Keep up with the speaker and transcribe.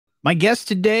My guest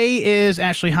today is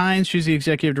Ashley Hines. She's the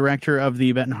executive director of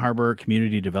the Benton Harbor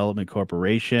Community Development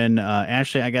Corporation.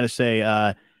 Ashley, I got to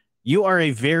say, you are a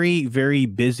very, very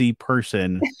busy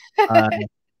person, uh,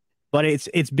 but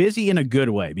it's busy in a good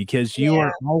way because you Yeah.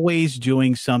 are always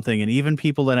doing something. And even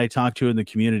people that I talk to in the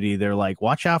community, they're like,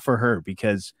 "Watch out for her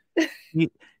because she-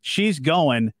 she's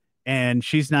going and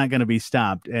she's not going to be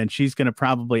stopped, and she's going to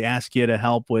probably ask you to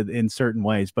help with in certain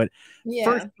ways." But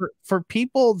first, Yeah. for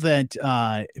people that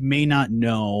may not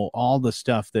know all the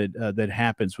stuff that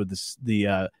happens with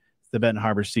the Benton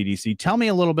Harbor CDC, tell me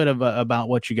a little bit about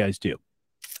what you guys do.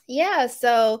 Yeah.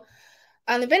 So,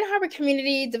 the Benton Harbor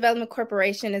Community Development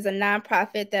Corporation is a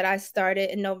nonprofit that I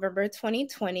started in November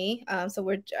 2020. So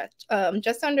we're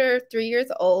just under 3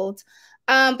 years old.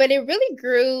 But it really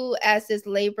grew as this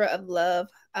labor of love,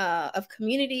 of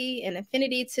community and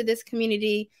affinity to this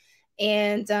community,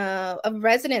 and of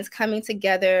residents coming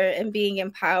together and being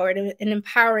empowered and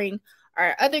empowering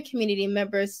our other community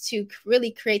members to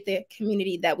really create the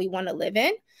community that we want to live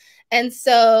in. And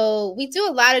so we do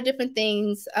a lot of different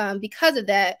things because of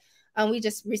that. We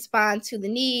just respond to the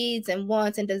needs and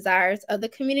wants and desires of the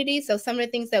community. So some of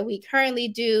the things that we currently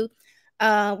do,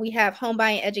 we have home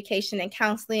buying education and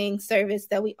counseling service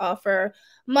that we offer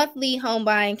monthly home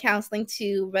buying counseling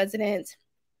to residents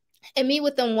and meet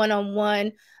with them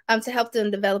one-on-one to help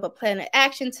them develop a plan of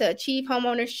action to achieve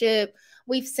homeownership.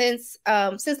 We've since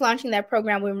launching that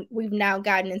program, we've now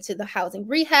gotten into the housing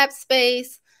rehab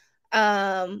space.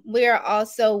 We are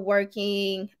also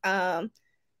working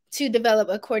to develop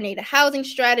a coordinated housing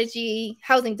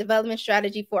development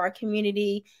strategy for our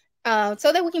community,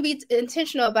 so that we can be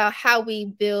intentional about how we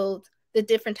build the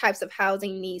different types of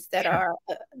housing needs Sure.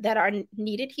 that are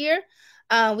needed here.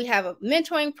 We have a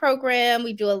mentoring program.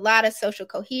 We do a lot of social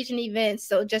cohesion events.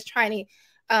 So just trying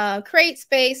to create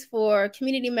space for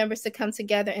community members to come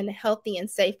together in a healthy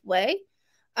and safe way.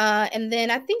 And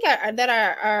then I think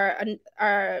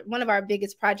our one of our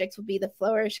biggest projects will be the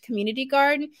Flourish Community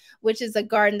Garden, which is a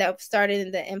garden that started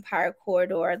in the Empire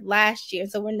Corridor last year.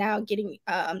 So we're now getting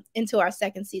into our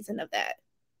second season of that.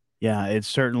 Yeah, it's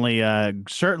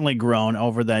certainly grown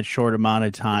over that short amount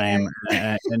of time,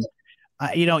 and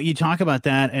you talk about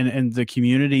that and the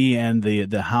community and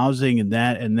the housing and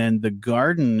that, and then the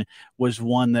garden was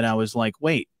one that I was like,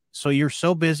 wait, so you're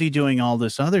so busy doing all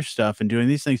this other stuff and doing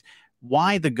these things.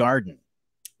 Why the garden?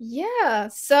 Yeah.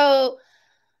 So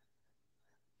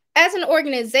as an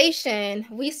organization,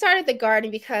 we started the garden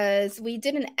because we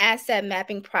did an asset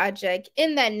mapping project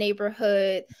in that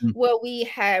neighborhood Mhm. where we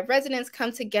had residents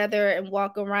come together and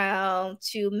walk around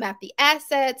to map the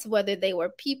assets, whether they were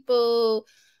people,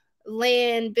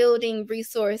 land, building,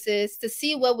 resources, to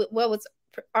see what was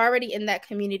already in that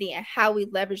community and how we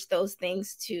leverage those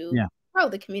things to Yeah. grow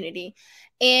the community.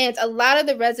 And a lot of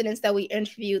the residents that we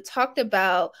interviewed talked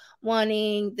about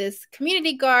wanting this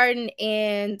community garden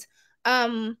and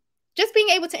um just being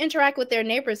able to interact with their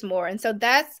neighbors more. And so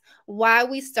that's why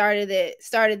we started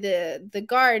the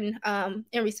garden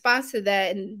in response to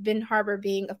that. And Ben Harbor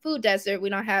being a food desert, we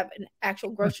don't have an actual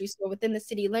grocery store within the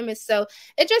city limits. So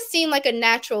it just seemed like a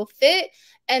natural fit.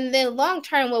 And then long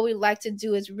term, what we like to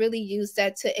do is really use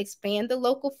that to expand the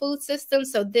local food system.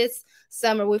 So this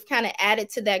summer, we've kind of added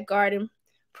to that garden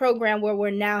program where we're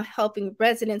now helping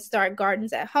residents start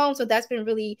gardens at home. So that's been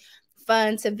really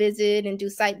fun to visit and do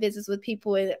site visits with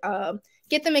people and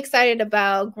get them excited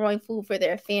about growing food for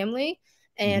their family.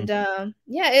 Mhm. And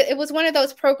yeah, it was one of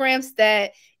those programs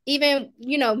that even,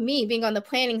 me being on the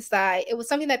planning side, it was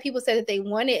something that people said that they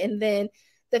wanted. And then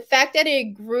the fact that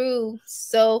it grew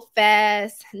so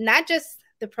fast, not just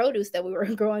the produce that we were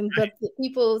growing, but the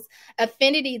people's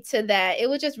affinity to that, it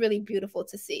was just really beautiful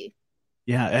to see.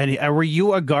 Yeah, and were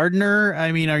you a gardener?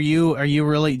 I mean, are you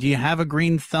really? Do you have a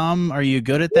green thumb? Are you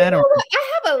good at You that? Or know what?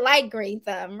 I have a light green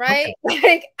thumb, okay, right?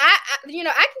 Like I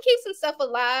can keep some stuff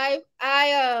alive.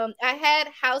 I had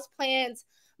house plants.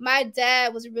 My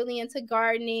dad was really into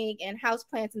gardening and house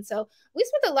plants, and so we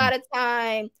spent a lot of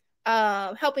time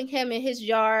helping him in his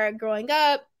yard growing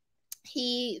up.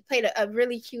 He played a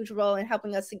really huge role in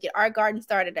helping us to get our garden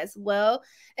started as well.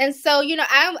 And so,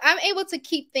 I'm able to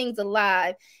keep things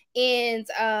alive. And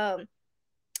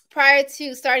prior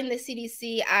to starting the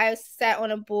CDC, I sat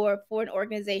on a board for an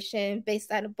organization based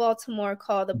out of Baltimore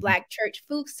called the Mhm. Black Church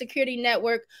Food Security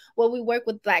Network, where we work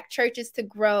with Black churches to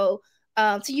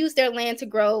use their land to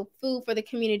grow food for the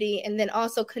community, and then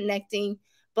also connecting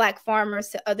Black farmers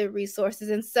to other resources.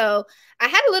 And so I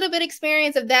had a little bit of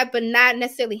experience of that, but not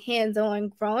necessarily hands-on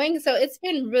growing. So it's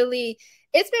been really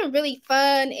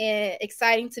fun and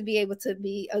exciting to be able to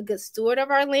be a good steward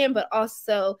of our land, but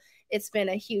also it's been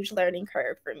a huge learning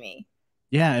curve for me.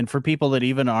 Yeah, and for people that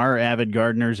even are avid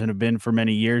gardeners and have been for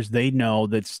many years, they know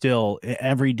that still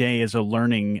every day is a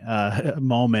learning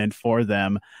moment for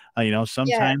them. Yeah.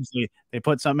 Sometimes they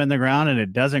put something in the ground and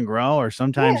it doesn't grow, or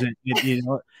sometimes Yeah.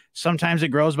 sometimes it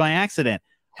grows by accident.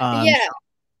 Yeah. So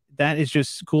that is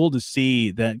just cool to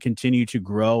see that continue to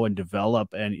grow and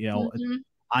develop. And Hmm.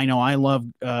 I know I love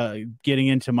getting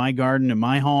into my garden in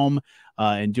my home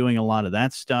and doing a lot of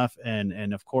that stuff,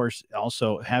 and of course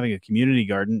also having a community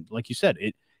garden, like you said,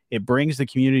 it brings the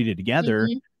community together,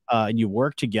 Hmm. and you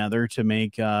work together to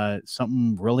make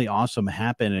something really awesome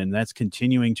happen, and that's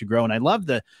continuing to grow. And I love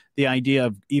the idea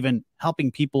of even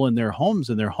helping people in their homes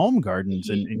and their home gardens,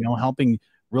 and Hmm. helping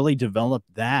really develop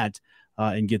that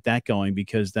and get that going,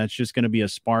 because that's just going to be a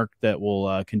spark that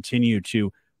will continue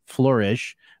to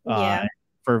flourish. Uh, Yeah.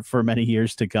 for many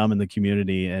years to come in the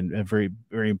community, and a very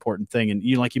very important thing. And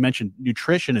like you mentioned,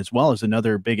 nutrition as well is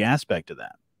another big aspect of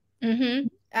that. Hmm.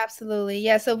 Absolutely.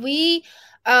 Yeah. So we're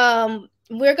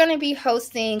going to be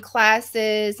hosting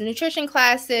classes, nutrition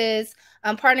classes,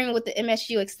 partnering with the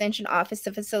MSU Extension Office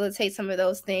to facilitate some of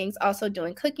those things. Also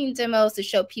doing cooking demos to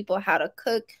show people how to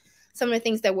cook some of the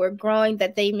things that we're growing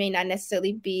that they may not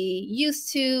necessarily be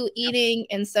used to eating.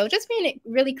 And so just being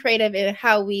really creative in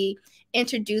how we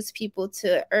introduce people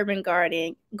to urban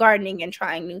gardening and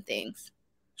trying new things.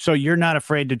 So you're not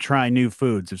afraid to try new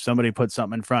foods. If somebody put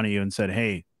something in front of you and said,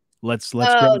 "Hey, let's grow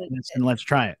Oh, this and let's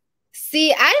try it."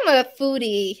 see, I'm a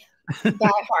foodie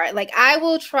by heart. Like I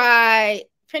will try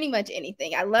pretty much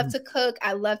anything. I love to cook.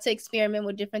 I love to experiment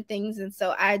with different things. And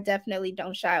so I definitely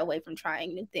don't shy away from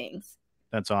trying new things.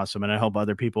 That's awesome, and I hope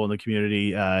other people in the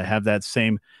community have that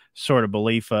same sort of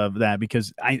belief of that,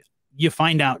 because you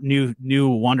find out new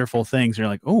wonderful things. You're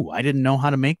like, oh, I didn't know how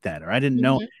to make that, or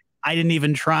Mhm. I didn't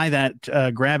even try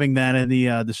that, grabbing that in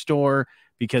the store,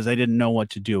 because I didn't know what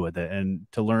to do with it. And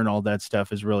to learn all that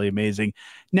stuff is really amazing.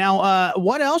 Now,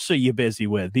 what else are you busy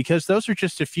with? Because those are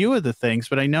just a few of the things,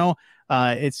 but I know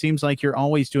it seems like you're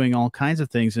always doing all kinds of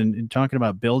things, and talking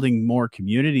about building more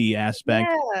community aspect.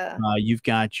 Yeah. You've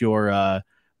got your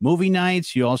movie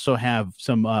nights. You also have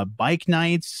some bike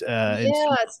nights and some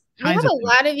Yes. We have kinds of a things.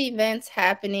 lot of events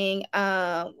happening.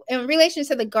 In relation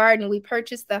to the garden, we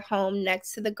purchased the home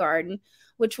next to the garden,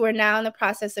 which we're now in the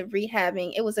process of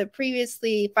rehabbing. It was a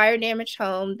previously fire damaged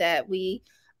home that we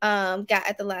got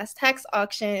at the last tax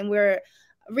auction, and we're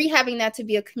rehabbing that to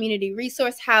be a community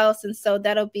resource house. And so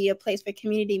that'll be a place for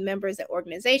community members and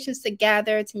organizations to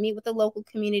gather to meet with the local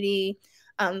community.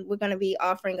 We're going to be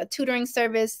offering a tutoring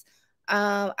service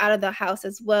out of the house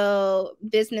as well,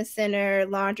 business center,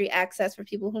 laundry access for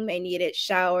people who may need it,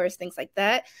 showers, things like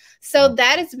that. So Wow.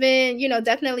 that has been,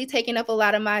 definitely taking up a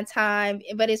lot of my time,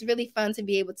 but it's really fun to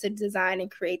be able to design and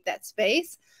create that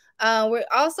space. We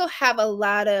also have a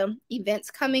lot of events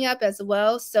coming up as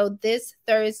well. So this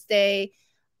Thursday,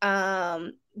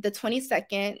 the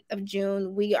 22nd of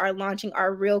June, we are launching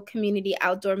our Real Community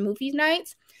Outdoor Movie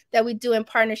Nights that we do in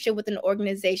partnership with an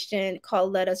organization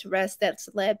called Let Us Rest that's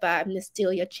led by Miss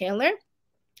Delia Chandler.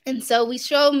 And so we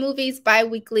show movies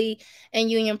bi-weekly in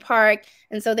Union Park.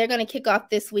 And so they're going to kick off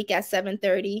this week at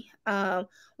 7:30.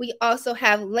 We also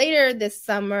have later this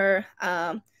summer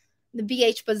the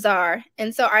BH Bazaar.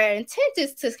 And so our intent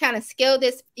is to kind of scale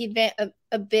this event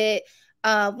a bit,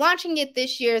 launching it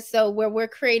this year. So where we're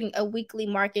creating a weekly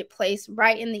marketplace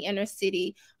right in the inner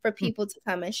city for Hmm. people to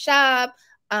come and shop,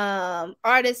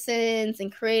 artisans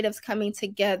and creatives coming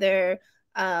together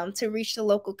to reach the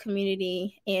local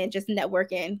community and just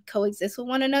network and coexist with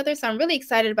one another. So I'm really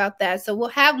excited about that. So we'll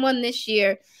have one this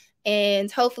year,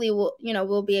 and hopefully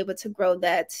we'll be able to grow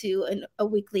that to a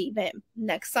weekly event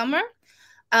next summer.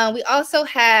 We also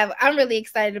have, I'm really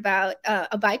excited about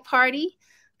a bike party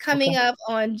Okay. coming up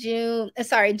on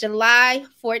July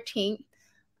 14th.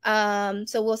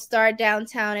 So we'll start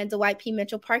downtown at Dwight P.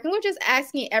 Mitchell Park, and we're just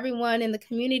asking everyone in the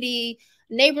community,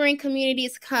 neighboring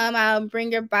communities, come out and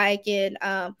bring your bike. And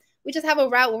we just have a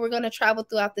route where we're going to travel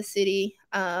throughout the city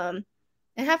and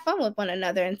have fun with one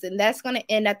another. And that's going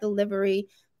to end at the livery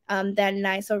that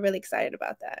night. So really excited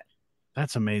about that.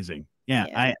 That's amazing. Yeah,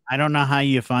 Yeah. I don't know how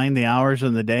you find the hours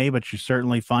in the day, but you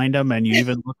certainly find them, and you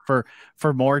even look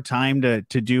for more time to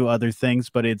do other things.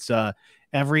 But it's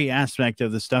every aspect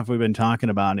of the stuff we've been talking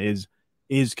about is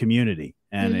community,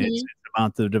 and it's Hmm.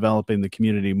 about the developing the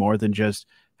community more than just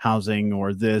housing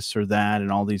or this or that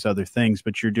and all these other things.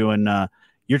 But you're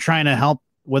trying to help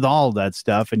with all that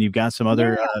stuff, and you've got some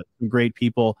other Yeah. great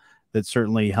people that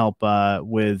certainly help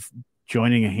with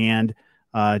joining a hand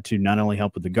to not only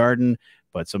help with the garden,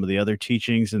 but some of the other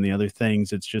teachings and the other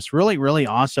things. It's just really, really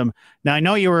awesome. Now, I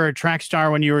know you were a track star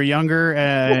when you were younger,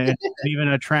 even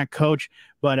a track coach,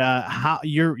 But how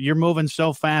you're moving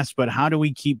so fast, but how do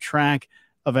we keep track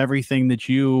of everything that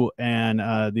you and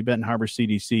the Benton Harbor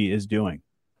CDC is doing?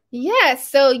 Yeah,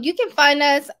 so you can find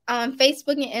us on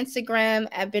Facebook and Instagram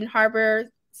at Ben Harbor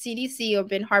CDC or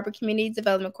Ben Harbor Community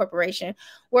Development Corporation.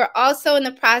 We're also in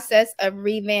the process of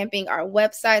revamping our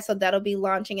website, so that'll be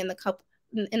launching in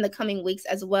the coming weeks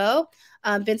as well.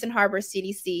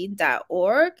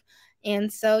 BentonHarborCDC.org.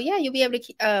 And so, yeah, you'll be able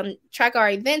to track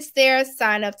our events there,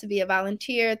 sign up to be a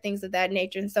volunteer, things of that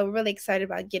nature. And so we're really excited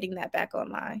about getting that back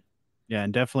online. Yeah,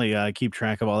 and definitely keep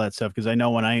track of all that stuff because I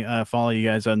know when I follow you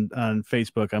guys on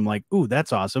Facebook, I'm like, ooh,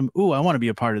 that's awesome. Ooh, I want to be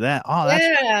a part of that. Oh, that's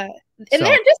Yeah. And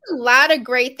there so. are just a lot of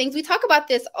great things. We talk about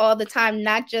this all the time,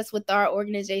 not just with our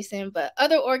organization, but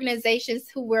other organizations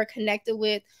who we're connected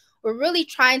with. We're really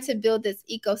trying to build this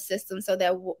ecosystem so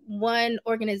that one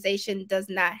organization does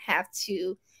not have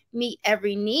to meet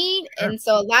every need. Sure. And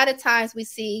so a lot of times we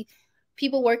see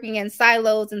people working in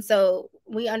silos. And so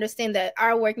we understand that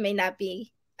our work may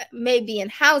be in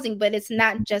housing, but it's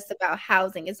not just about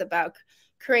housing. It's about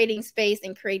creating space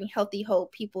and creating healthy, whole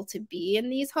people to be in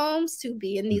these homes, to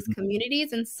be in these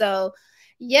communities. And so,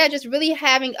 yeah, just really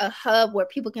having a hub where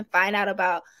people can find out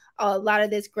about a lot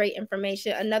of this great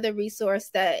information. Another resource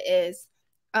that is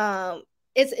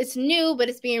it's new, but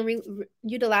it's being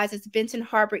utilized is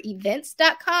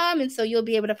BentonHarborEvents.com. And so you'll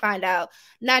be able to find out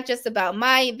not just about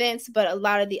my events, but a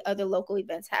lot of the other local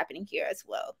events happening here as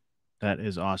well. That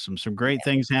is awesome. Some great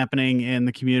things happening in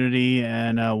the community.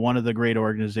 And one of the great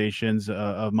organizations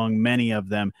among many of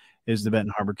them is the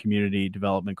Benton Harbor Community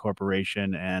Development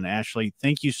Corporation. And Ashley,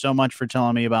 thank you so much for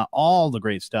telling me about all the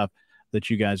great stuff that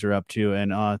you guys are up to.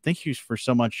 And thank you for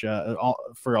so much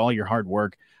for all your hard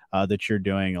work that you're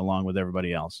doing along with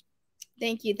everybody else.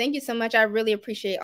 Thank you. Thank you so much. I really appreciate